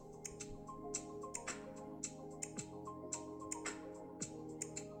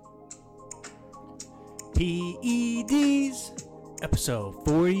PEDs, episode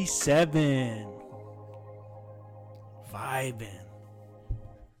 47. Vibing.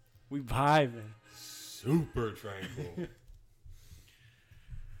 We vibing. Super tranquil.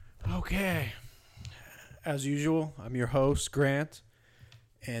 Okay. As usual, I'm your host, Grant.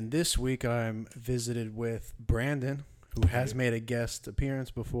 And this week I'm visited with Brandon, who has made a guest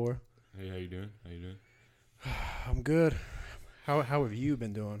appearance before. Hey, how you doing? I'm good. How have you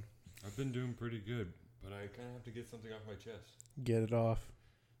been doing? I've been doing pretty good, but I kind of have to get something off my chest. Get it off.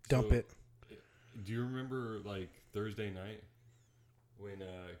 Dump it. Do you remember, like, Thursday night when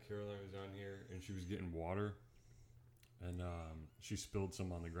Caroline was down here and she was getting water and she spilled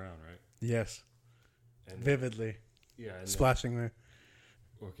some on the ground, right? Yes. And vividly. Yeah. And splashing there.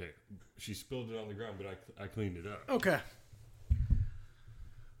 Okay. She spilled it on the ground, but I cleaned it up. Okay.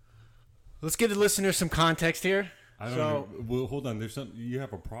 Let's give the listeners some context here. Well, hold on. There's something. You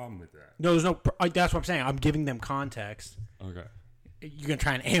have a problem with that. No, there's no. That's what I'm saying. I'm giving them context. Okay. You're gonna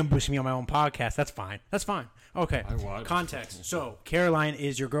try and ambush me on my own podcast. That's fine. Okay. I watched. Context. So Caroline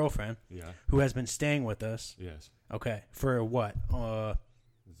is your girlfriend. Yeah. Who has been staying with us. Yes. Okay. For what?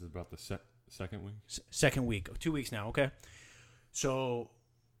 This is about the second week. Second week. 2 weeks now. Okay. So,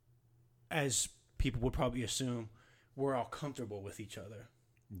 as people would probably assume, we're all comfortable with each other.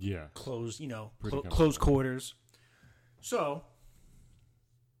 Yeah. Closed Pretty close quarters. So,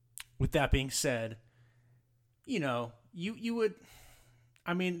 with that being said, you would,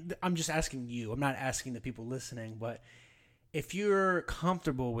 I mean, I'm just asking you. I'm not asking the people listening, but if you're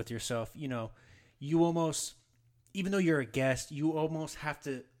comfortable with yourself, you almost, even though you're a guest, you almost have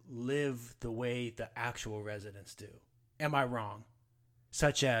to live the way the actual residents do. Am I wrong?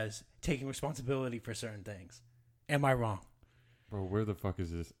 Such as taking responsibility for certain things. Am I wrong? Bro, where the fuck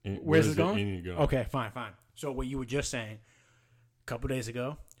is this? Where's it going? Going? Okay, fine. So what you were just saying, a couple days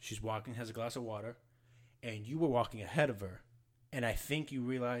ago, she's walking, has a glass of water, and you were walking ahead of her, and I think you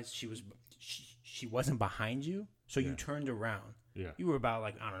realized she wasn't behind you, so you turned around. Yeah. You were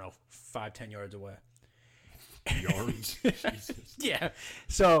about 5-10 yards away. Yards? Jesus. Yeah.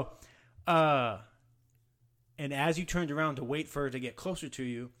 So, and as you turned around to wait for her to get closer to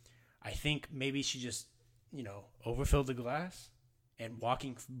you, I think maybe she just, overfilled the glass. And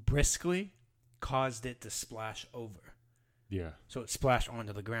walking briskly caused it to splash over. Yeah. So it splashed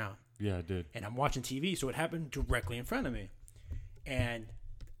onto the ground. Yeah, it did. And I'm watching TV, so it happened directly in front of me. And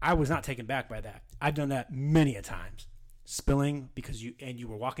I was not taken back by that. I've done that many a times. Spilling because you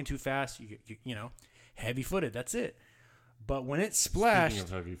were walking too fast, you heavy-footed, that's it. But when it splashed...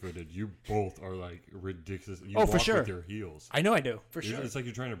 Speaking of heavy-footed, you both are like ridiculous. You for sure. With your heels. I know I do, for sure. It's like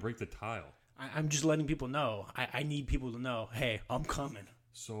you're trying to break the tile. I'm just letting people know. I need people to know, hey, I'm coming.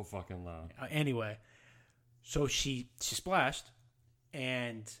 So fucking loud. Anyway, so she splashed,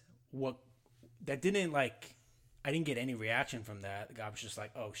 and I didn't get any reaction from that. The guy was just like,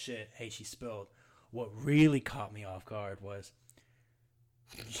 oh shit, hey, she spilled. What really caught me off guard was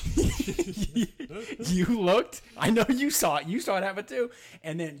you looked. I know you saw it. You saw it happen too,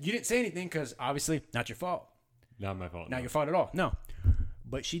 and then you didn't say anything because obviously not your fault. Not my fault. Not your fault at all. No.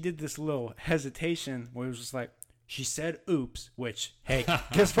 But she did this little hesitation where it was just like, she said oops, which, hey,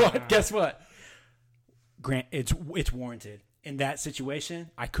 guess what? Grant, it's warranted. In that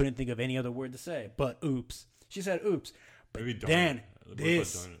situation, I couldn't think of any other word to say but oops. She said oops. But maybe then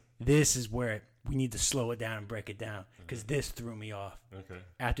this is where we need to slow it down and break it down because this threw me off. Okay.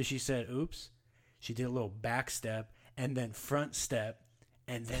 After she said oops, she did a little back step and then front step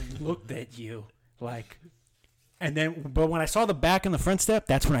and then looked at you like... But when I saw the back and the front step,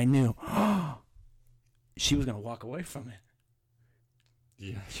 that's when I knew she was going to walk away from it.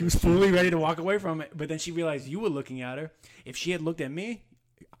 Yeah. She was fully ready to walk away from it. But then she realized you were looking at her. If she had looked at me,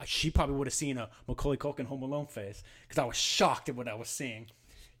 she probably would have seen a Macaulay Culkin Home Alone face because I was shocked at what I was seeing.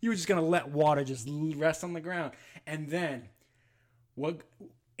 You were just going to let water just rest on the ground. And then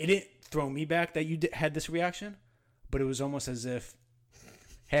it didn't throw me back that you had this reaction, but it was almost as if,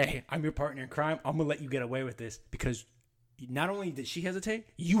 hey, I'm your partner in crime. I'm going to let you get away with this because not only did she hesitate,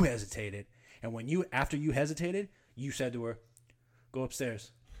 you hesitated. And after you hesitated, you said to her, go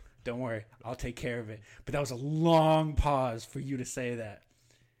upstairs. Don't worry. I'll take care of it. But that was a long pause for you to say that.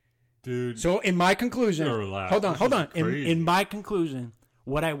 Dude. So in my conclusion, hold on. In my conclusion,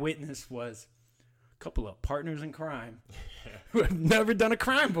 what I witnessed was a couple of partners in crime who have never done a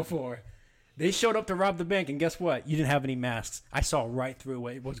crime before. They showed up to rob the bank, and guess what? You didn't have any masks. I saw right through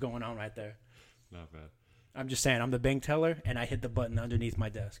what was going on right there. Not bad. I'm just saying, I'm the bank teller, and I hit the button underneath my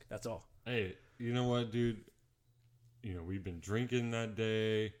desk. That's all. Hey, you know what, dude? We've been drinking that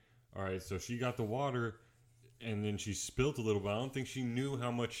day. All right, so she got the water, and then she spilled a little bit. I don't think she knew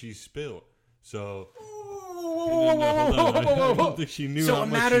how much she spilled. So whoa, No, hold on. I don't think she knew So how it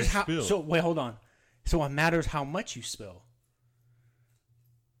much matters she how. spilled. So wait, hold on. So it matters how much you spill.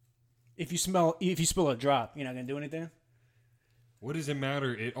 If you spill a drop, you're not gonna do anything. What does it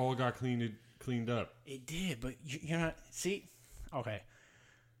matter? It all got cleaned up. It did, but you're not. See, okay.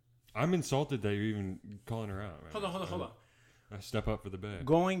 I'm insulted that you're even calling her out. Right Hold on. I step up for the bag.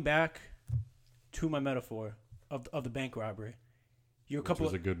 Going back to my metaphor of the bank robbery, you're a Which couple.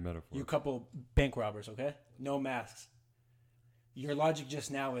 was a good metaphor. You're a couple bank robbers, okay? No masks. Your logic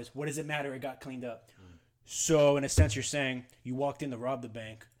just now is, what does it matter? It got cleaned up. So in a sense, you're saying you walked in to rob the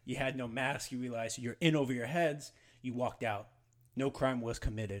bank. You had no mask. You realized you're in over your heads. You walked out. No crime was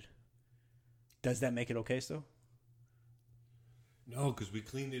committed. Does that make it okay still? No, because we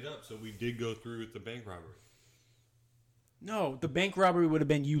cleaned it up, so we did go through with the bank robbery. No, the bank robbery would have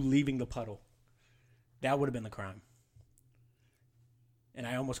been you leaving the puddle. That would have been the crime. And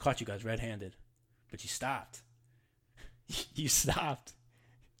I almost caught you guys red-handed. But you stopped. You stopped.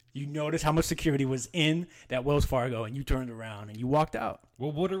 You noticed how much security was in that Wells Fargo, and you turned around and you walked out.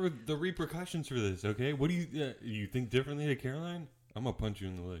 Well, what are the repercussions for this, okay? What do you think differently to Caroline? I'm going to punch you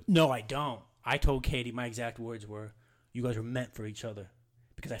in the leg. No, I don't. I told Katie, my exact words were, you guys were meant for each other.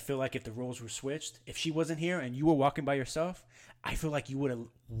 Because I feel like if the roles were switched, if she wasn't here and you were walking by yourself, I feel like you would have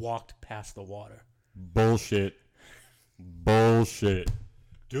walked past the water. Bullshit.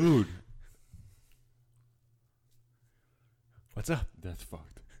 Dude. What's up? That's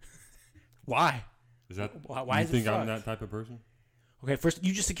fucked. Why? Is that Why you is it think I'm fucked? that type of person? Okay, first,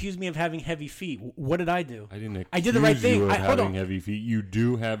 you just accused me of having heavy feet. What did I do? I didn't accuse I did the right thing. you of Hold having on. heavy feet. You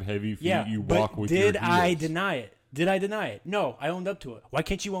do have heavy feet. Yeah, You but walk with did your I heels. deny it? Did I deny it? No, I owned up to it. Why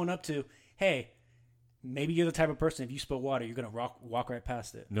can't you own up to, hey, maybe you're the type of person, if you spill water, you're going to walk right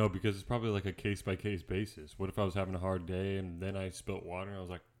past it. No, because it's probably like a case-by-case basis. What if I was having a hard day and then I spilt water and I was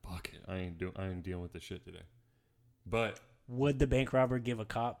like, fuck it, I ain't dealing with this shit today. But Would the bank robber give a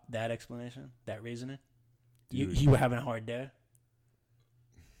cop that explanation, that reasoning? Dude. You were having a hard day?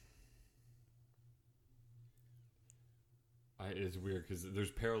 It's weird because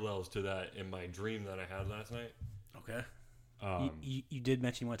there's parallels to that in my dream that I had last night. Okay. You did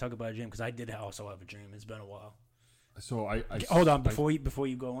mention you want to talk about a dream, because I did also have a dream. It's been a while. So I Hold on, before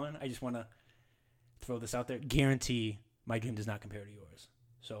you go on, I just want to throw this out there. Guarantee my dream does not compare to yours.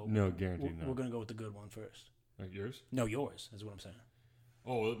 So No, guaranteed we're not. going to go with the good one first. Like yours? No, yours is what I'm saying.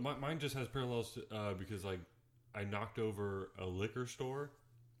 Oh, well, mine just has parallels to, because like I knocked over a liquor store,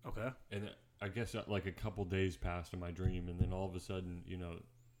 Okay. and I guess like a couple days passed in my dream, and then all of a sudden,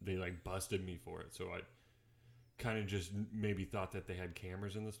 they like busted me for it. So I kind of just maybe thought that they had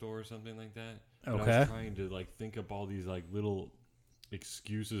cameras in the store or something like that. But I Okay. was trying to like think up all these like little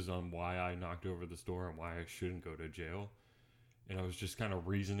excuses on why I knocked over the store and why I shouldn't go to jail. And I was just kind of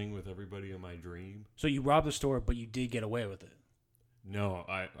reasoning with everybody in my dream. So you robbed the store, but you did get away with it. No,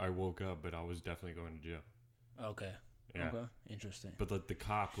 I woke up, but I was definitely going to jail. Okay. Yeah. Okay. Interesting. But the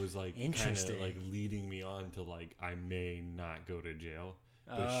cop was like kind of Interesting. like leading me on to like I may not go to jail,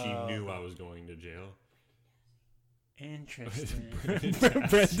 but Oh. she knew I was going to jail. Interesting. Brendan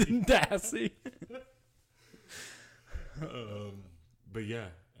Brendan Dassey. But yeah,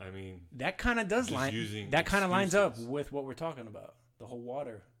 I mean, That kind of does Just line. using That kind of lines up excuses. with what we're talking about. The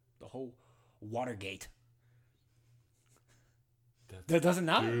whole Watergate. Does it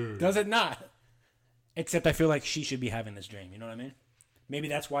not? Dude. Does it not? Except I feel like she should be having this dream. You know what I mean? Maybe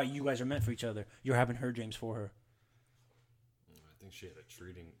that's why you guys are meant for each other. You're having her dreams for her. I think she had a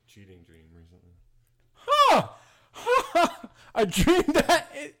cheating dream recently. Huh! A dream that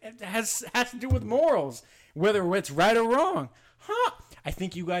it has to do with morals, whether it's right or wrong. Huh? I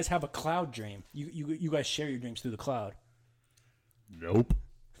think you guys have a cloud dream. You guys share your dreams through the cloud. Nope.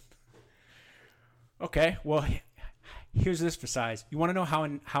 Okay, well, here's this for size. You want to know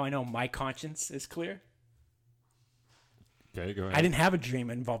how I know my conscience is clear? Okay, go ahead. I didn't have a dream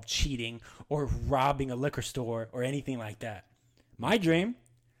that involved cheating or robbing a liquor store or anything like that. My dream,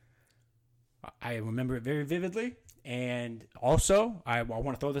 I remember it very vividly. And also, I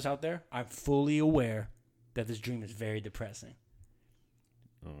want to throw this out there. I'm fully aware that this dream is very depressing.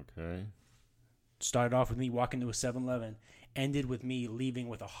 Okay. Started off with me walking to a 7-Eleven. Ended with me leaving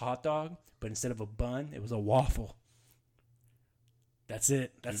with a hot dog. But instead of a bun, it was a waffle. That's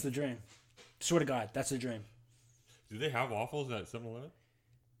it. That's the dream. Swear to God, that's the dream. Do they have waffles at 7-Eleven?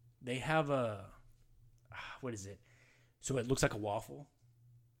 They have a... What is it? So it looks like a waffle.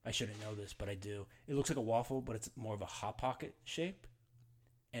 I shouldn't know this, but I do. It looks like a waffle, but it's more of a Hot Pocket shape.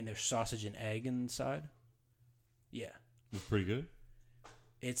 And there's sausage and egg inside. Yeah. It's pretty good.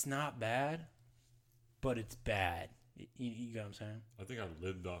 It's not bad, but it's bad. You get what I'm saying? I think I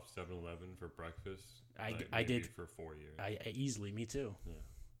lived off 7-Eleven for breakfast. I maybe did for 4 years. I easily, me too. Yeah.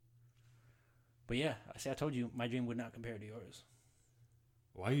 But yeah, I told you my dream would not compare to yours.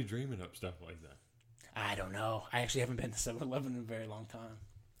 Why are you dreaming up stuff like that? I don't know. I actually haven't been to 7-Eleven in a very long time.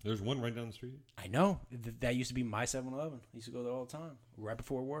 There's one right down the street. I know. That used to be my 7-Eleven. I used to go there all the time, right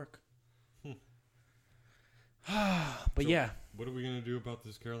before work. But So, yeah. What are we gonna do about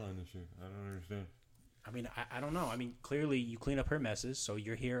this Caroline issue? I don't understand. I mean, I don't know. I mean, clearly you clean up her messes, so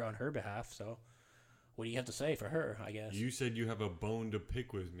you're here on her behalf. So what do you have to say for her, I guess? You said you have a bone to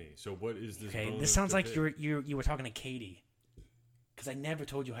pick with me. So what is this? Okay, bone this sounds to like pick? you were talking to Katie. Because I never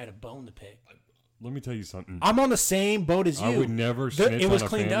told you I had a bone to pick. Let me tell you something. I'm on the same boat as you. I would never snitch it was on a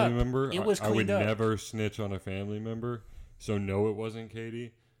cleaned family up. member. It was I would cleaned up. never snitch on a family member. So no, it wasn't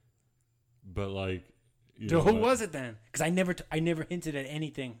Katie. But like, you So know who what? was it then? Because I never hinted at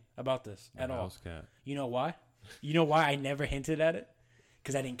anything about this The at all. house cat. You know why? You know why I never hinted at it?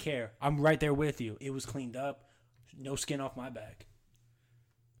 Because I didn't care. I'm right there with you. It was cleaned up. No skin off my back.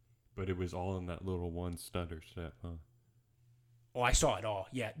 But it was all in that little one stutter step, huh? Oh, I saw it all.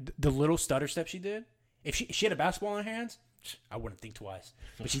 Yeah, the little stutter step she did. If she had a basketball in her hands, I wouldn't think twice.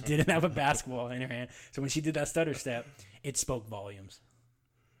 But she didn't have a basketball in her hand. So when she did that stutter step, it spoke volumes.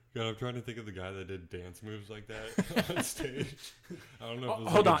 God, I'm trying to think of the guy that did dance moves like that on stage. I don't know. If it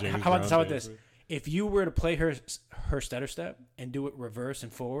was Hold like on. a James How about Brown this? dance move. If you were to play her stutter step and do it reverse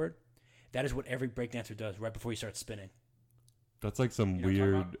and forward, that is what every breakdancer does right before you start spinning. That's like some You know what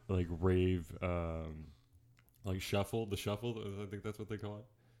I'm weird, like rave, like shuffle. The shuffle. I think that's what they call it.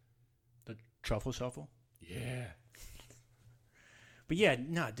 The truffle shuffle. Yeah. But yeah,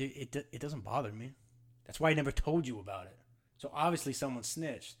 no, dude, it doesn't bother me. That's why I never told you about it. So obviously someone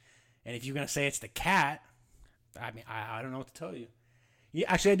snitched. And if you're going to say it's the cat, I mean, I don't know what to tell you. Yeah,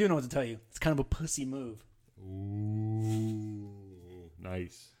 actually, I do know what to tell you. It's kind of a pussy move. Ooh,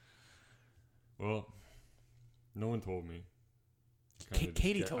 nice. Well, no one told me. Kinda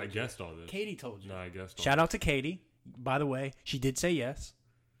Katie just told I you. guessed all this. Katie told you. No, I guessed all Shout out to Katie. By the way, she did say yes.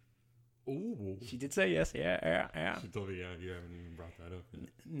 Ooh. She did say yes. Yeah. She told me, yeah, you haven't even brought that up yet.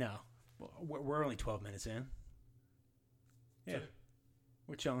 No. We're only 12 minutes in. Yeah. Okay.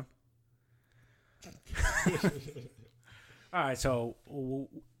 We're chilling. All right, so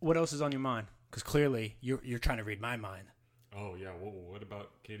what else is on your mind? Because clearly you're trying to read my mind. Oh, yeah. What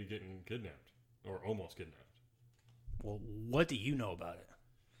about Katie getting kidnapped? Or almost kidnapped? Well, what do you know about it?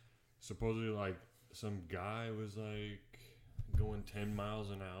 Supposedly, like, some guy was, like, going 10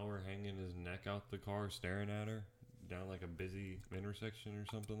 miles an hour, hanging his neck out the car, staring at her down, like, a busy intersection or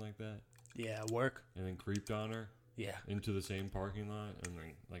something like that. Yeah, work. And then creeped on her Yeah. into the same parking lot and,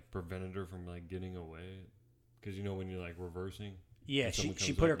 like prevented her from, like, getting away. Because, you know, when you're, like, reversing. Yeah, and she someone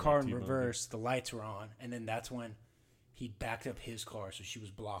comes put her up and, car like, in T-bones her. reverse. The lights were on, and then that's when he backed up his car, so she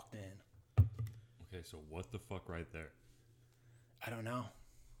was blocked in. Okay, so what the fuck right there? I don't know.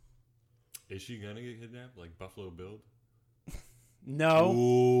 Is she gonna get kidnapped like Buffalo Bill? No.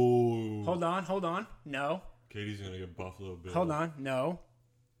 Ooh. Hold on. No. Katie's gonna get Buffalo Bill. Hold on. No.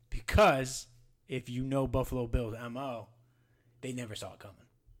 Because if you know Buffalo Bill's MO, they never saw it coming.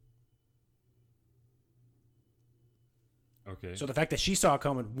 Okay. So the fact that she saw it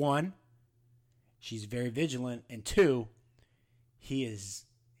coming, one, she's very vigilant, and two,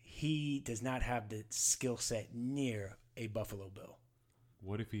 he does not have the skill set near a Buffalo Bill.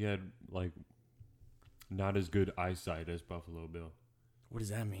 What if he had like not as good eyesight as Buffalo Bill? What does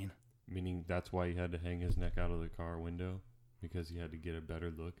that mean? Meaning that's why he had to hang his neck out of the car window because he had to get a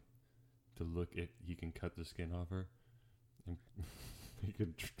better look. To look if he can cut the skin off her. And he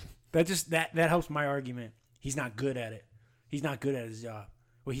could. That helps my argument. He's not good at it. He's not good at his job.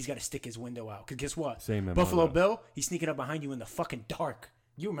 Well, he's got to stick his window out. Because guess what? Same MO, Buffalo though. Bill, he's sneaking up behind you in the fucking dark.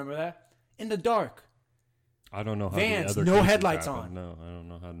 You remember that? In the dark. I don't know how Vans, the other no cases headlights happened. on. No, I don't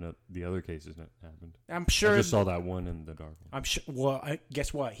know how the other cases happened. I'm sure. I just saw that one in the dark. I'm sure. Well,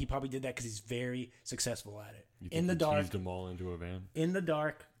 guess what? He probably did that because he's very successful at it. You think In the he dark. teased them all into a van? In the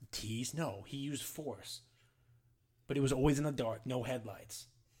dark. Tease? No. He used force. But it was always in the dark. No headlights.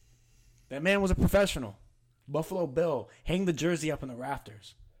 That man was a professional. Buffalo Bill. Hang the jersey up in the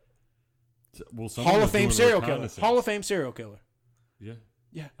rafters. Well, someone Hall of was Fame doing serial killer. reconnaissance. Hall of Fame serial killer. Yeah.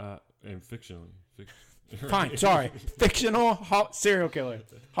 Yeah. And fictionally. Fine. Sorry. Fictional serial killer.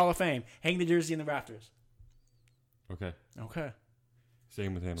 Hall of Fame. Hang the jersey in the rafters. Okay. Okay.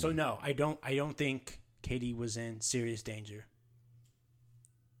 Same with Hannibal. So no, I don't think Katie was in serious danger.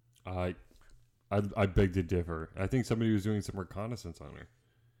 I beg to differ. I think somebody was doing some reconnaissance on her.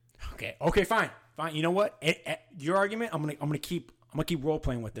 Okay, fine. You know what? Your argument, I'm gonna keep role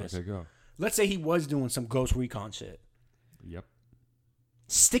playing with this. Okay, go. Let's say he was doing some ghost recon shit. Yep.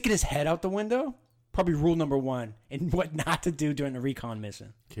 Sticking his head out the window? Probably rule number 1 and what not to do during the recon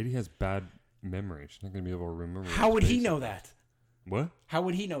mission. Katie has bad memory. She's not gonna be able to remember. How would he know that? What? How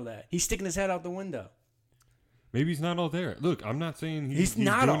would he know that? He's sticking his head out the window. Maybe he's not all there. Look, I'm not saying he's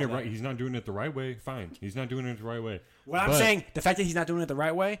not doing all it there. right. He's not doing it the right way. Fine, he's not doing it the right way. What I'm But saying, the fact that he's not doing it the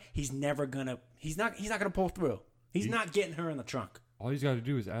right way, he's not gonna pull through. He's not getting her in the trunk. all he's got to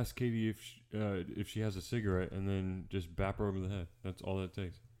do is ask Katie if she has a cigarette, and then just bap her over the head. That's all that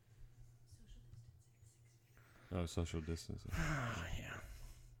takes. Oh, social distancing. Oh,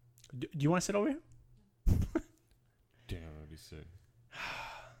 yeah. Do you want to sit over here? Damn, that'd be sick.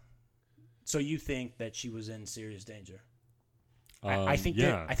 So you think that she was in serious danger? I think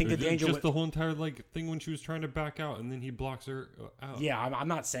the danger just was, the whole entire thing when she was trying to back out, and then he blocks her out. Yeah, I'm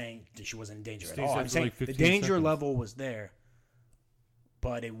not saying that she wasn't in danger at Stays all. there I'm for saying like the 15 danger seconds. level was there,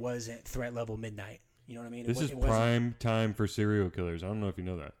 but it wasn't threat level midnight. You know what I mean? This is it wasn't- prime time for serial killers. I don't know if you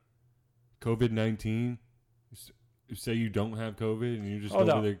know that. COVID-19. Say you don't have COVID and you just Oh, over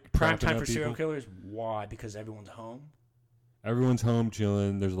no. there Prime propping time up for serial people. killers. Why? Because everyone's home. Everyone's home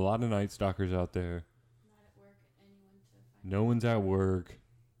chilling. There's a lot of night stalkers out there. Not at work. Anyone to find. No one's at work.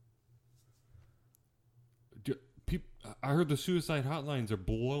 I heard the suicide hotlines are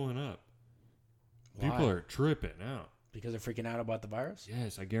blowing up. Why? People are tripping out. Because they're freaking out about the virus.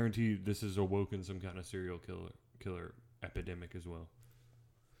 Yes, I guarantee you this has awoken some kind of serial killer epidemic as well.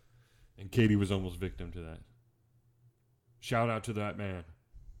 And Katie was almost victim to that. Shout out to that man.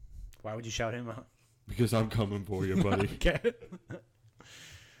 Why would you shout him out? Because I'm coming for you, buddy. Okay.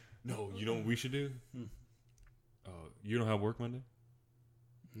 No, you know what we should do? You don't have work Monday?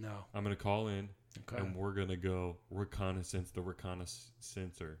 No. I'm going to call in, Okay. and we're going to go reconnaissance the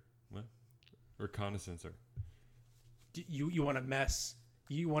reconnaissancer. What? Reconnaissancer. You want to mess?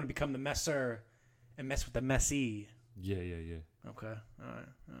 You want to become the messer and mess with the messy? Yeah. Okay. All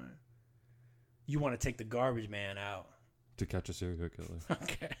right. You want to take the garbage man out? To catch a serial killer.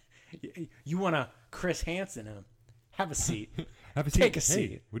 Okay. You want to Chris Hansen him? Have a seat. Have a seat. Take a Hey,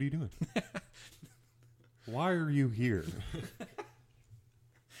 seat. what are you doing? Why are you here?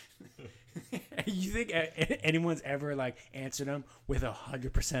 You think anyone's ever like answered him with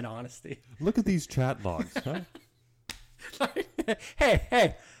 100% honesty? Look at these chat logs, huh?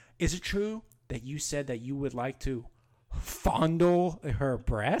 Hey, is it true that you said that you would like to fondle her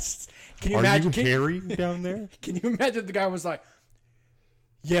breasts? Can you Are imagine? you hairy down there? Can you imagine the guy was like,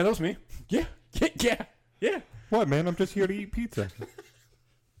 "Yeah, that was me. Yeah. What, man? I'm just here to eat pizza.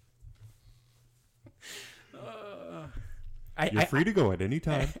 You're free to go at any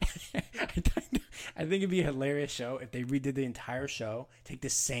time. I think it'd be a hilarious show if they redid the entire show, take the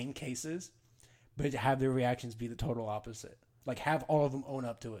same cases, but have their reactions be the total opposite. Like have all of them own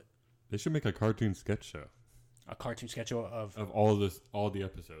up to it. They should make a cartoon sketch show A cartoon sketch of of all the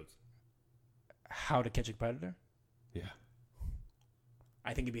episodes. how to catch a predator. Yeah.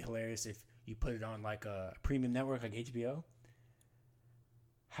 I think it'd be hilarious if you put it on like a premium network like HBO.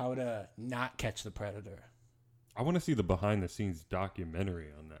 How to not catch the predator. I want to see the behind the scenes documentary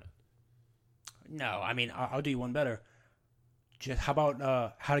on that. No, I mean I'll do you one better. Just how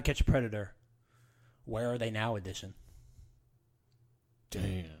about How to Catch a Predator? Where Are They Now edition?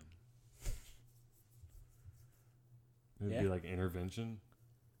 Damn. It'd Yeah. be like intervention.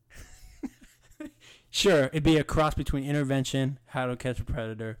 Sure, it'd be a cross between Intervention, How to Catch a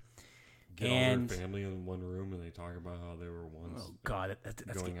Predator. Get And- all their family in one room and they talk about how they were once Oh God, that's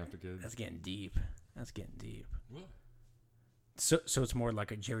going getting, after kids. that's getting deep. That's getting deep. What? So it's more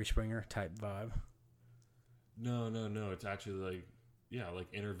like a Jerry Springer type vibe. No. It's actually like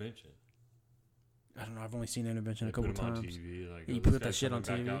intervention. I don't know. I've only seen Intervention They a couple put 'em on times. TV. Like, You this put that guy's shit on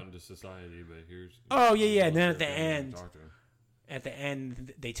coming back TV? out into society, but here's. Oh, yeah. here's And then their at the family and end, talk to 'em. At the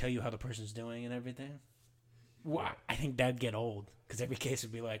end, they tell you how the person's doing and everything. Well, I think that'd get old because every case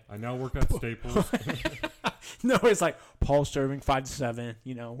would be like, I now work at Staples. no, it's like Paul Sterling, 5'7".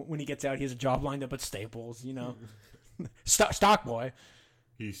 You know, when he gets out, he has a job lined up at Staples. You know, stock boy,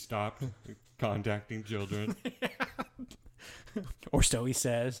 He stopped contacting children. or so he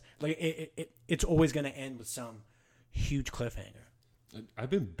says. Like it's always gonna end with some huge cliffhanger. I've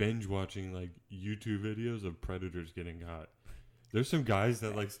been binge watching like YouTube videos of predators getting caught. There's some guys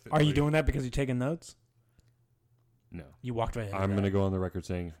that like. Are you doing that because you're taking notes? No. You walked right ahead. I'm gonna go on the record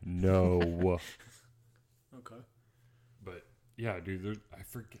saying no. Okay. But yeah, dude, I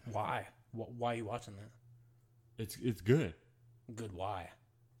forget. Why? Why are you watching that? It's good. Good. Why?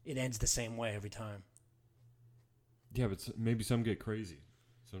 It ends the same way every time. Yeah, but maybe some get crazy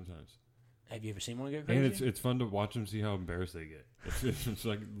sometimes. Have you ever seen one get crazy? And it's fun to watch them see how embarrassed they get. It's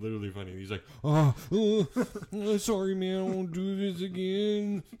like literally funny. He's like, sorry man, I won't do this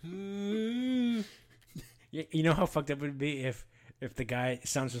again. You know how fucked up it would be if the guy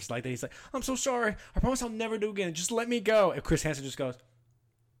sounds just like that. He's like, I'm so sorry. I promise I'll never do it again. Just let me go. And Chris Hansen just goes,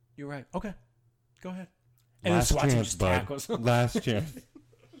 you're right. Okay. Go ahead. And Last then Swatch chance, just bud. tackles him. Last chance.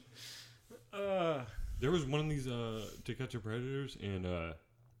 Uh, There was one of these To Catch a Predators, and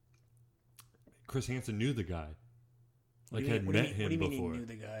Chris Hansen knew the guy. Like, had met him What do you mean before. he knew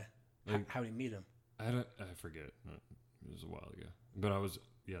the guy? Like- How did he meet him? I forget. It was a while ago. But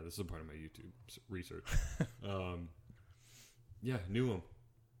this is a part of my YouTube research. Yeah, knew him.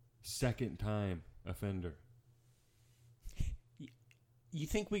 Second time offender. You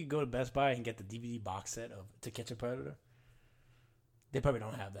think we could go to Best Buy and get the DVD box set of To Catch a Predator? They probably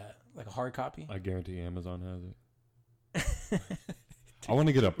don't have that. Like a hard copy? I guarantee Amazon has it. I want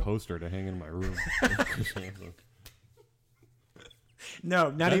to get a poster to hang in my room. No,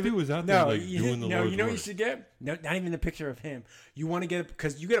 not That even. dude was out there, no, like, doing the Lord's you know what you work. should get? No, not even a picture of him. You want to get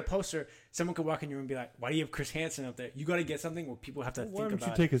because you get a poster. Someone could walk in your room and be like, "Why do you have Chris Hansen up there?" You got to get something where people have to Why think don't you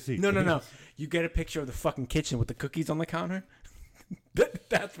about. take a seat? No. You get a picture of the fucking kitchen with the cookies on the counter.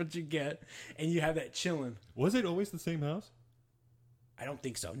 That's what you get, and you have that chilling. Was it always the same house? I don't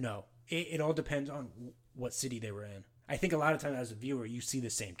think so. No, it all depends on what city they were in. I think a lot of times as a viewer, you see the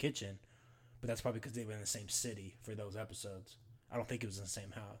same kitchen, but that's probably because they were in the same city for those episodes. I don't think it was in the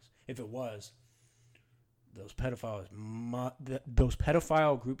same house. If it was, those pedophiles, those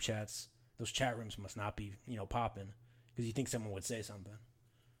pedophile group chats, those chat rooms must not be, popping because you think someone would say something.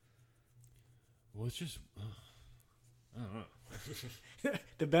 Well, it's just, I don't know.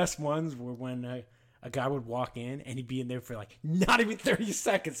 The best ones were when a guy would walk in and he'd be in there for like not even 30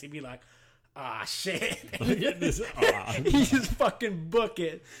 seconds. He'd be like, "Ah, shit." He just fucking book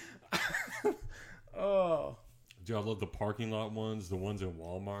it. Oh. Dude, I love the parking lot ones, the ones in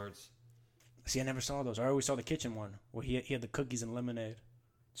Walmarts. See, I never saw those. I always saw the kitchen one where he had the cookies and lemonade,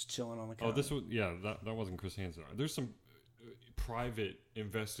 just chilling on the counter. Oh, this was, that wasn't Chris Hansen. There's some private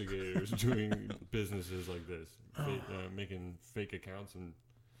investigators doing businesses like this, making fake accounts and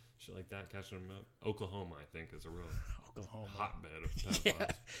shit like that, catching them up. Oklahoma, I think, is a real Oklahoma hotbed of pedophiles. Yeah,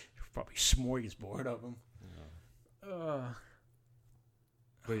 probably smorgasbord of them. Yeah.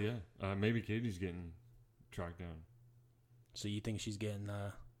 But yeah, maybe Katie's getting tracked down. So you think she's getting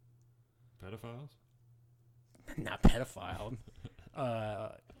Pedophiles? not pedophile,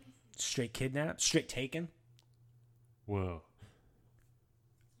 straight kidnapped, straight taken? Whoa.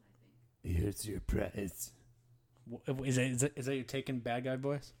 Here's your prize. Is that your taken bad guy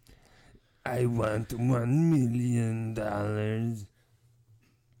voice? I want $1 million.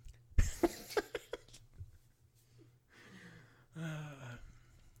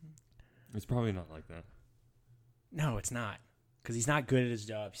 It's probably not like that. No, it's not. Because he's not good at his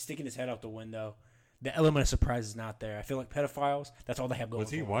job. He's sticking his head out the window. The element of surprise is not there. I feel like pedophiles, that's all they have going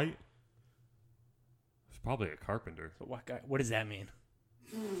Was he for them. white? He's probably a carpenter. But what does that mean?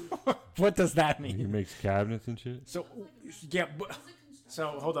 What does that He mean? makes cabinets and shit. So, yeah, but, so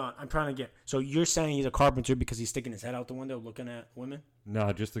hold on. I'm trying to get. So you're saying he's a carpenter because he's sticking his head out the window looking at women?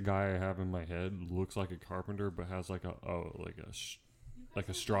 No, just the guy I have in my head looks like a carpenter, but has like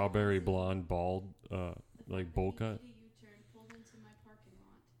a strawberry blonde bald like bowl cut.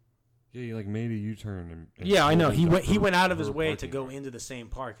 Yeah, he like made a U-turn and Yeah, I know. pulled He into went. He went out of her his way to parking go lot. into the same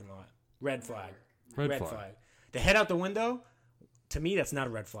parking lot. Red flag. Red flag. The head out the window. To me, that's not a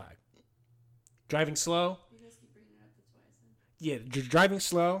red flag. Driving slow. You guys keep bringing it up, that's why I said. Yeah, driving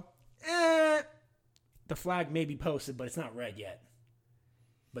slow. The flag may be posted, but it's not red yet.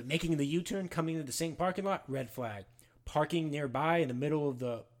 But making the U-turn, coming into the same parking lot, red flag. Parking nearby in the middle of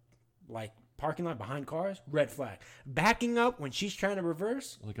the parking lot behind cars, red flag. Backing up when she's trying to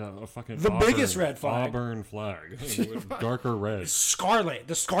reverse, Like a fucking The biggest red flag. Auburn flag, darker red. scarlet.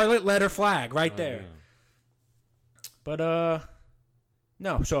 The scarlet letter flag right Oh, there. yeah. But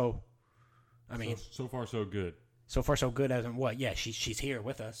no. So, I mean, So far so good. so far so good. As in what? Yeah, she's here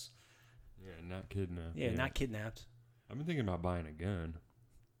with us. Yeah, not kidnapped. Yeah, not kidnapped. I've been thinking about buying a gun.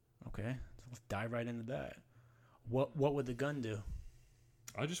 Okay, so let's dive right into that. What would the gun do?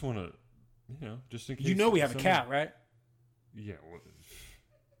 I just want to, just in case. You know we have a someone- cat, right? Yeah, well,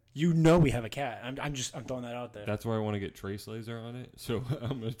 You know we have a cat. I'm throwing that out there. that's why I want to get trace laser on it. So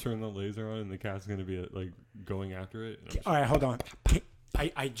I'm gonna turn the laser on, and the cat's gonna be like going after it. and I'm just- All right, hold on.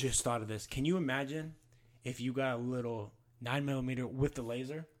 I just thought of this. Can you imagine if you got a little 9mm with the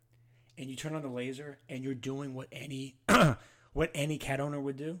laser, and you turn on the laser, and you're doing what any what any cat owner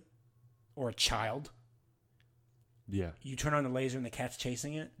would do, or a child? Yeah, You turn on the laser, and the cat's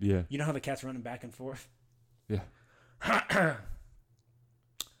chasing it. yeah, You know how the cat's running back and forth? yeah.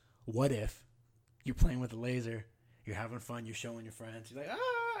 What if you're playing with the laser, you're having fun, you're showing your friends, you're like,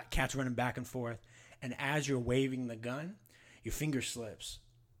 cat's running back and forth, and as you're waving the gun, your finger slips.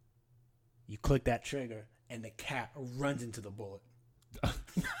 You click that trigger, and the cat runs into the bullet.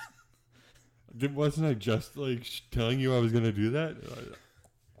 Wasn't I just like telling you I was gonna do that?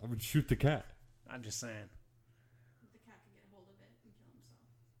 I would shoot the cat. I'm just saying. The cat could get a hold of it and kill himself.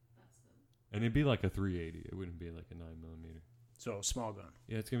 That's the. And it'd be like a 380. It wouldn't be like a 9mm. So a small gun.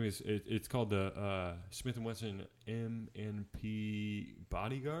 Yeah, it's gonna be. It's called the Smith & Wesson M&P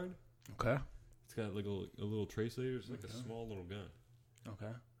Bodyguard. Okay. It's got like a little trace laser. It's like a Okay. small little gun.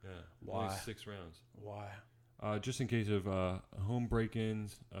 Okay. Yeah. Why? Only 6 rounds. Why? Just in case of home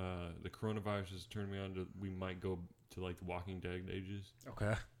break-ins, the coronavirus has turned me on to. We might go to like the Walking Dead ages.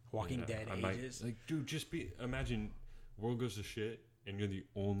 Okay. Walking Yeah, Dead I might- ages. like, dude, just imagine world goes to shit and you're the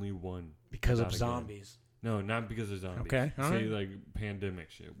only one Because of without a gun. zombies. No, not because of zombies. Okay, all Say right. like pandemic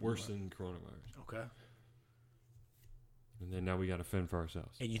shit, worse than coronavirus. Okay. And then now we got to fend for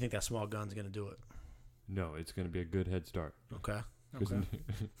ourselves. And you think that small gun's gonna do it? No, it's going to be a good head start. Okay. 'Cause Okay.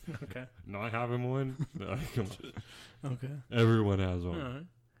 Okay. not having one, no, come on. Okay. Everyone has one. All right.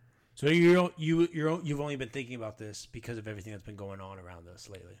 So you've only been thinking about this because of everything that's been going on around us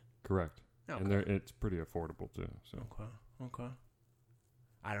lately. Correct. Okay. And it's pretty affordable too. So Okay. Okay.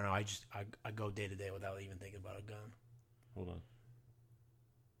 I don't know. I go day to day without even thinking about a gun. hold on.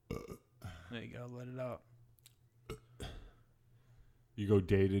 There you go. Let it out. You go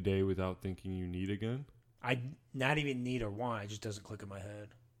day to day without thinking you need a gun? I not even need or want. It just doesn't click in my head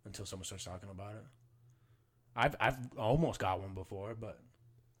until someone starts talking about it. I've almost got one before, but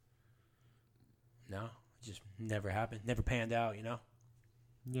no, it just never happened. Never panned out. You know.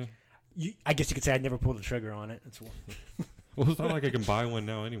 Yeah. I guess you could say I never pulled the trigger on it. It's Well, it's not like I can buy one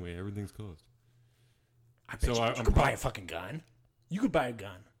now anyway. Everything's closed. I bet So you, I'm you could buy prob- a fucking gun. You could buy a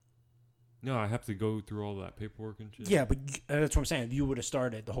gun. No, I have to go through all that paperwork and shit. Yeah, but that's what I'm saying. If you would have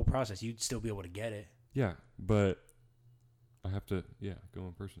started the whole process, you'd still be able to get it. Yeah, but I have to, go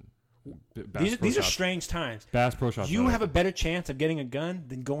in person. Bass Pro These are Shops. strange times. Bass Pro Shops. You not have a open. better chance of getting a gun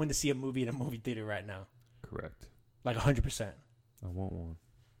than going to see a movie in a movie theater right now. Correct. Like 100%. I want one.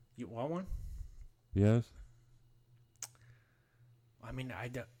 You want one? Yes. I mean,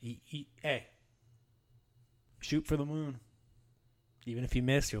 hey, shoot for the moon. Even if you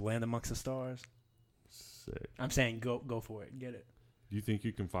miss, you'll land amongst the stars. Sick. I'm saying go for it. Get it. Do you think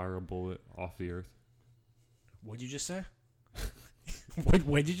you can fire a bullet off the earth? What'd you just say?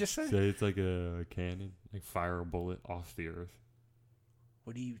 What'd you just say? Say it's like a cannon, like fire a bullet off the earth.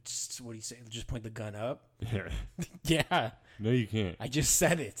 What do you say? Just point the gun up? Yeah. Yeah, No, you can't. I just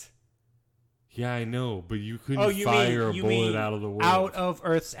said it. Yeah, I know, but you couldn't Oh, you fire mean a bullet out of the world. out of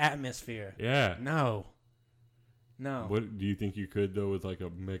Earth's atmosphere? Yeah. No. What do you think you could though with like a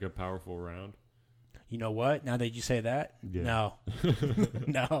mega powerful round? You know what? Now that you say that, Yeah. no,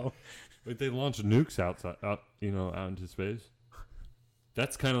 no. But they launch nukes out into space.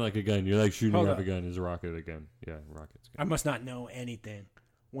 That's kind of like a gun. You're like shooting Hold off up. a gun. Is a rocket a gun? Yeah, rocket's a I gun. must not know anything.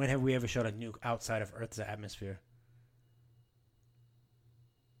 When have we ever shot a nuke outside of Earth's atmosphere?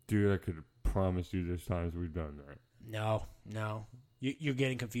 Dude, I could promise you there's times we've done that. No. You're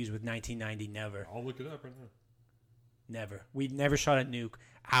getting confused with 1990. Never. I'll look it up right now. Never. We never shot a nuke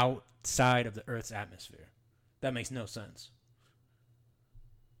outside of the Earth's atmosphere. That makes no sense.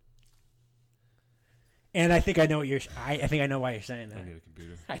 And I think I know what I think I know why you're saying I that. need a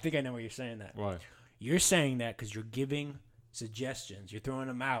computer. I think I know why you're saying that. Why? You're saying that because you're giving suggestions. You're throwing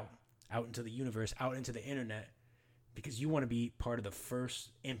them out into the universe, out into the internet, because you want to be part of the first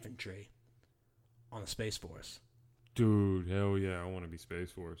infantry on the Space Force. Dude, hell yeah, I want to be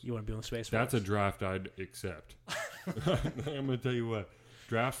Space Force. You want to be on the Space Force? That's a draft I'd accept. I'm gonna tell you what.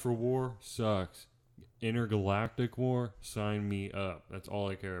 Draft for war sucks. Intergalactic war, sign me up. That's all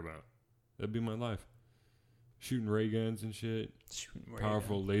I care about. That'd be my life. Shooting ray guns and shit.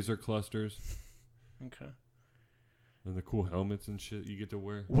 Powerful laser clusters. Okay. And the cool helmets and shit you get to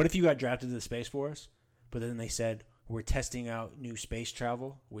wear. What if you got drafted to the Space Force, but then they said, we're testing out new space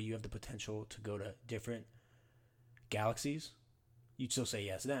travel where you have the potential to go to different galaxies? You'd still say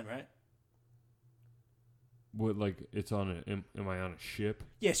yes then, right? What, like, it's on a... Am I on a ship?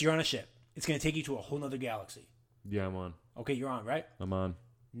 Yes, you're on a ship. It's going to take you to a whole nother galaxy. Yeah, I'm on. Okay, you're on, right? I'm on.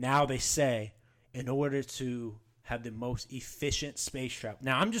 Now they say, in order to have the most efficient space travel.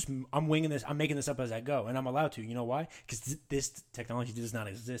 Now, I'm winging this. I'm making this up as I go, and I'm allowed to. You know why? Because this technology does not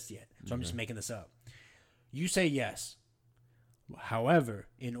exist yet. So I'm just making this up. You say yes. However,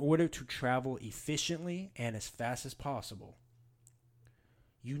 in order to travel efficiently and as fast as possible,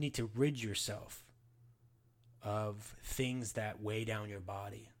 you need to rid yourself of things that weigh down your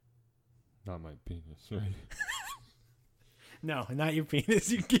body. Not my penis, right? No, not your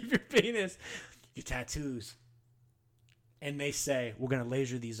penis. You can keep your penis. Your tattoos. And they say, we're going to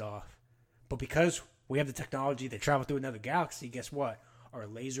laser these off. But because we have the technology to travel through another galaxy, guess what? Our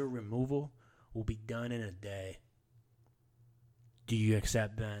laser removal will be done in a day. Do you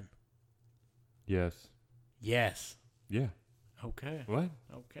accept, Ben? Yes. Yes. Yeah. Okay. What?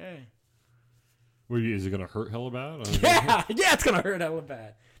 Okay. Is it gonna hurt hella bad? Yeah, it's going to hurt hella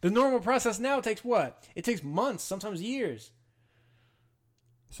bad. The normal process now takes what? It takes months, sometimes years.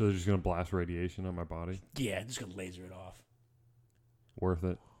 So they're just gonna blast radiation on my body? Yeah, just going to laser it off. Worth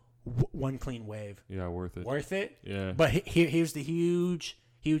it? One clean wave. Yeah, worth it. Worth it? Yeah. But here's the huge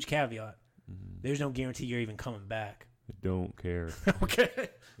caveat. Mhm. There's no guarantee you're even coming back. I don't care. Okay.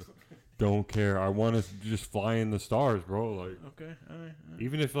 Don't care. I want to just fly in the stars, bro. Like, Okay. All right.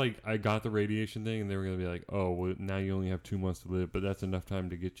 even if like I got the radiation thing and they were gonna be like, oh, well, now you only have 2 months to live, but that's enough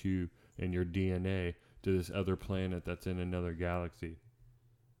time to get you and your DNA to this other planet that's in another galaxy.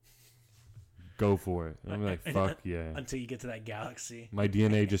 Go for it. And I'm like, fuck yeah. Until you get to that galaxy. My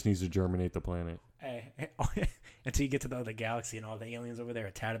DNA just needs to germinate the planet. Hey, until you get to the other galaxy and all the aliens over there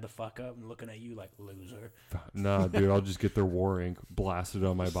are tatted the fuck up and looking at you like loser. Nah, dude, I'll just get their war ink blasted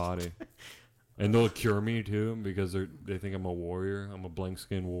on my body. And they'll cure me too because they think I'm a warrior. I'm a blank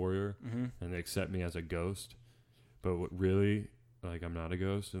skin warrior. Mm-hmm. And they accept me as a ghost. But what really, like, I'm not a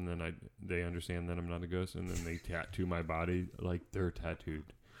ghost. And then they understand that I'm not a ghost. And then they tattoo my body like they're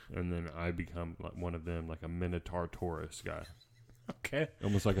tattooed. And then I become like one of them, like a Minotaur Taurus guy. Okay.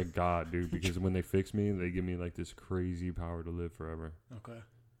 Almost like a god, dude. Because when they fix me, they give me like this crazy power to live forever. Okay.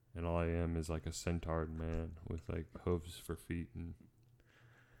 And all I am is like a centaur man with like hooves for feet and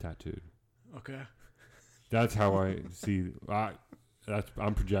tattooed. Okay. That's how I see.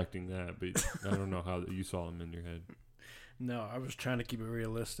 I'm projecting that, but I don't know how you saw them in your head. No, I was trying to keep it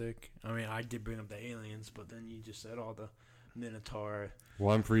realistic. I mean, I did bring up the aliens, but then you just said all the Minotaur.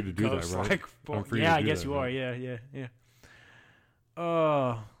 Well, I'm free to do that, right? Like, I'm free yeah, to I do guess that, you right? are. Yeah.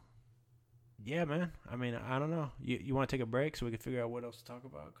 Yeah, man. I mean, I don't know. You want to take a break so we can figure out what else to talk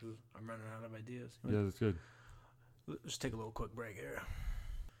about? Because I'm running out of ideas. Yeah, that's good. Let's take a little quick break here.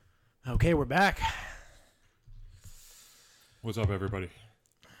 Okay, we're back. What's up, everybody?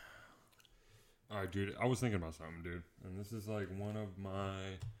 All right, dude. I was thinking about something, dude. And this is like one of my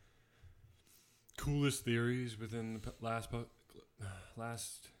coolest theories within the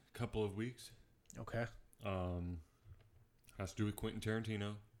last couple of weeks. Okay. Has to do with Quentin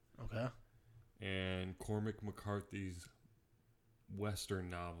Tarantino Okay. and Cormac McCarthy's Western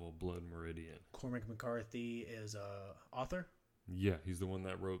novel, Blood Meridian. Cormac McCarthy is author. Yeah, he's the one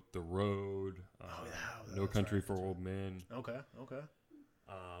that wrote The Road, No that's Country right, for that's Old Men. Okay.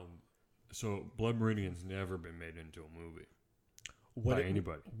 So Blood Meridian's never been made into a movie What by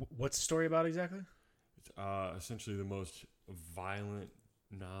anybody. What's the story about exactly? It's essentially the most violent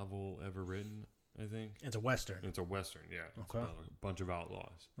novel ever written, I think. It's a western. It's a Western, yeah. It's Okay. about a bunch of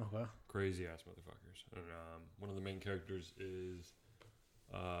outlaws. Okay. Crazy ass motherfuckers. And one of the main characters is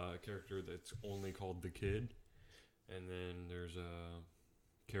a character that's only called the Kid. And then there's a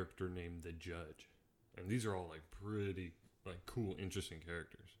character named the Judge. And these are all like pretty like cool, interesting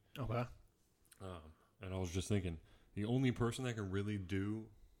characters. Okay. And I was just thinking, the only person that can really do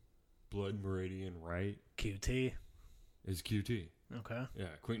Blood Meridian right QT. is QT. Okay. Yeah,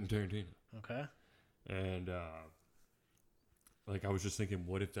 Quentin Tarantino. Okay. And like I was just thinking,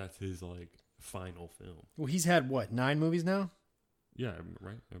 what if that's his like final film? Well, he's had what, 9 movies now? Yeah,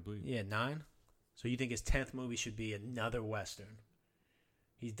 right. I believe. Yeah, 9. So you think his 10th movie should be another western?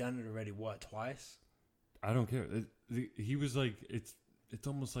 He's done it already. What, twice? I don't care. He was like, it's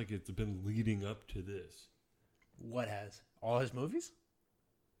almost like it's been leading up to this. What has? All his movies?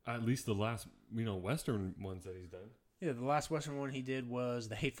 At least the last, Western ones that he's done. Yeah, the last western one he did was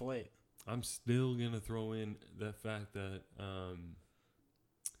The Hateful Eight. I'm still gonna throw in the fact that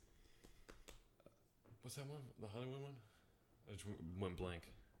what's that one? The Hollywood one? I just went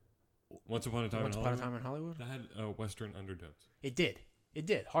blank. Once Upon a Time Once in Upon a Hollywood. Time in Hollywood? That had Western undertones. It did.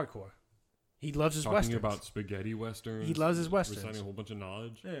 Hardcore. He loves his Talking westerns. about spaghetti westerns. He loves his westerns. Reciting a whole bunch of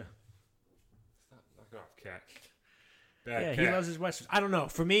knowledge. Yeah. Stop, knock it off, cat. Yeah, Bad he cat. loves his westerns. I don't know.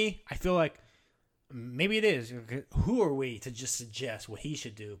 For me, I feel like maybe it is. Who are we to just suggest what he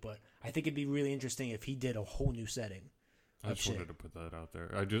should do? But I think it'd be really interesting if he did a whole new setting. I just wanted to put that out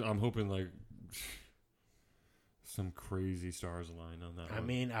there. I'm hoping like some crazy stars align on that. I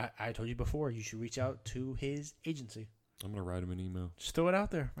mean, I told you before, you should reach out to his agency. I'm gonna write him an email. Just throw it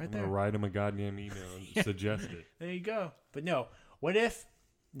out there, right I'm there. gonna write him a goddamn email and suggest it. There you go. But no, what if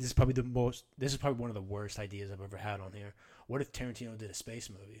this is probably one of the worst ideas I've ever had on here. What if Tarantino did a space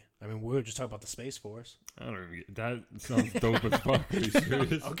movie? I mean, we were just talking about the Space Force. I don't even get that. Sounds dope as fuck. Are you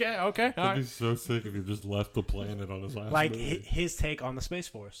serious? Okay, all That'd be right. so sick if he just left the planet on his last Like movie. his take on the Space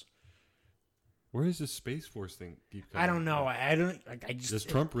Force. Where is this Space Force thing keep I coming don't know. from? I don't. I just. Does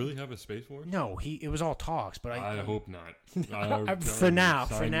Trump really have a Space Force? No, it was all talks, but I hope not. for now,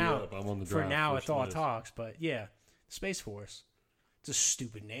 Sign me up. I'm on the for draft now, first it's all list. talks. But yeah, Space Force. It's a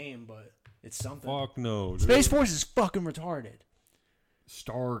stupid name, but it's something. Fuck no. Dude. Space Force is fucking retarded.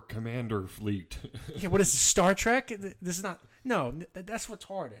 Star Commander Fleet. Yeah, what is this, Star Trek? This is not. No, that's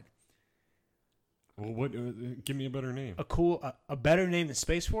retarded. Well, what? Give me a better name. A better name than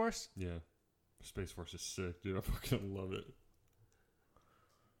Space Force? Yeah. Space Force is sick, dude. I fucking love it.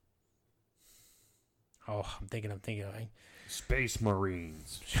 Oh, I'm thinking. Space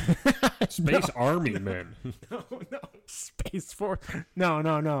Marines. Space Army men. No, Space Force.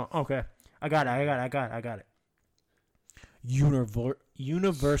 No. Okay, I got it.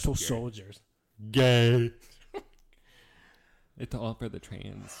 Universal Soldiers. Gay. It's all for the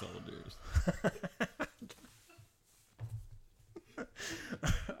trans soldiers.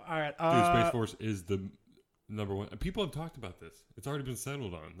 All right. Dude, Space Force is the number one. People have talked about this. It's already been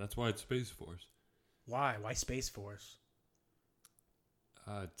settled on. That's why it's Space Force. Why? Why Space Force?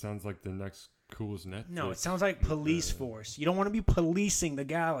 It sounds like the next coolest Netflix. No, it sounds like Police Force. You don't want to be policing the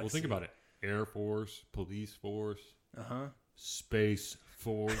galaxy. Well, think about it. Air Force, Police Force, Uh-huh. Space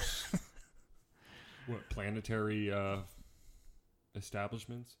Force. What, planetary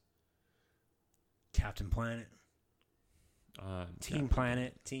establishments? Captain Planet. Team yeah.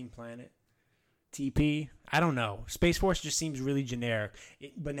 Planet. TP. I don't know. Space Force just seems really generic.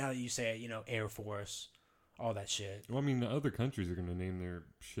 But now that you say it, Air Force, all that shit. Well, I mean, the other countries are going to name their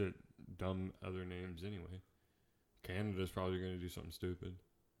shit dumb other names anyway. Canada's probably going to do something stupid.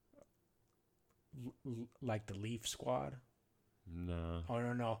 Like the Leaf Squad. No. Oh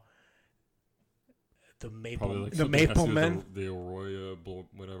no. The Probably Maple. like The something has to Maple do with Men. The Aurora,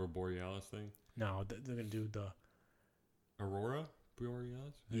 whatever, Borealis thing. No, they're gonna do the. Aurora?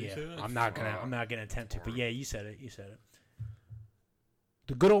 Borealis? How do you Yeah, say that? I'm not gonna attempt to. But yeah, you said it.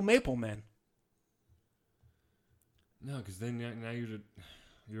 The good old Maple Men. No, because then now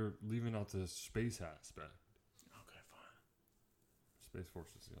you're leaving out the space aspect. Okay, fine. Space Force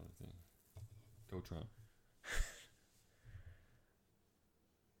is the other thing. Go Trump.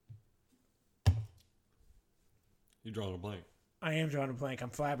 You drawing a blank. I am drawing a blank. I'm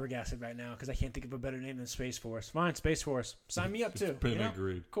flabbergasted right now because I can't think of a better name than Space Force. Fine, Space Force. Sign me up too. It's been you know?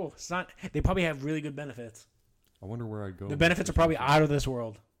 agreed. Cool. They probably have really good benefits. I wonder where I'd go. The benefits are probably out of this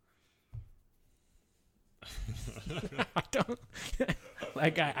world. I don't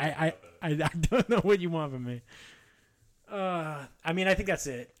like. I don't know what you want from me. I mean, I think that's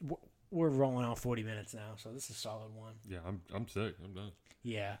it. We're rolling on 40 minutes now, so this is a solid one. Yeah, I'm sick. I'm done.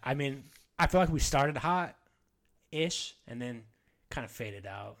 Yeah, I mean, I feel like we started hot-ish and then kind of faded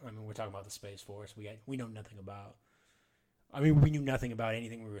out. I mean, we're talking about the Space Force. We know nothing about. I mean, we knew nothing about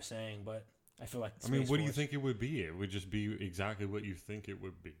anything we were saying, but I feel like. I mean, what do you think it would be? It would just be exactly what you think it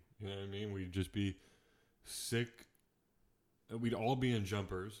would be. You know what I mean? We'd just be sick. We'd all be in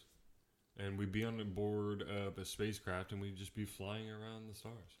jumpers, and we'd be on board of a spacecraft, and we'd just be flying around the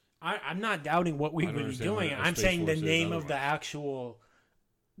stars. I'm not doubting what we I don't would be understand doing. what a I'm Space saying the Force is name of the otherwise. actual,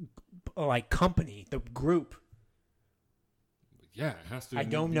 like, company, the group. Yeah, it has to. I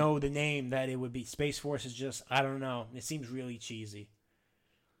don't know the name that it would be. Space Force is just, I don't know. It seems really cheesy.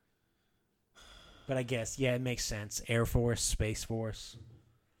 But I guess, yeah, it makes sense. Air Force, Space Force.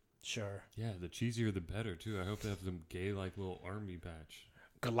 Sure. Yeah, the cheesier the better too. I hope they have some gay like little army patch.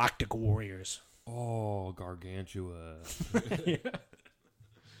 Galactic Warriors. Oh, Gargantua. Yeah.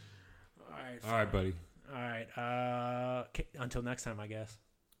 All All right, buddy. right. Until next time, I guess.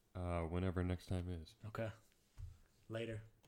 Whenever next time is. Okay. Later.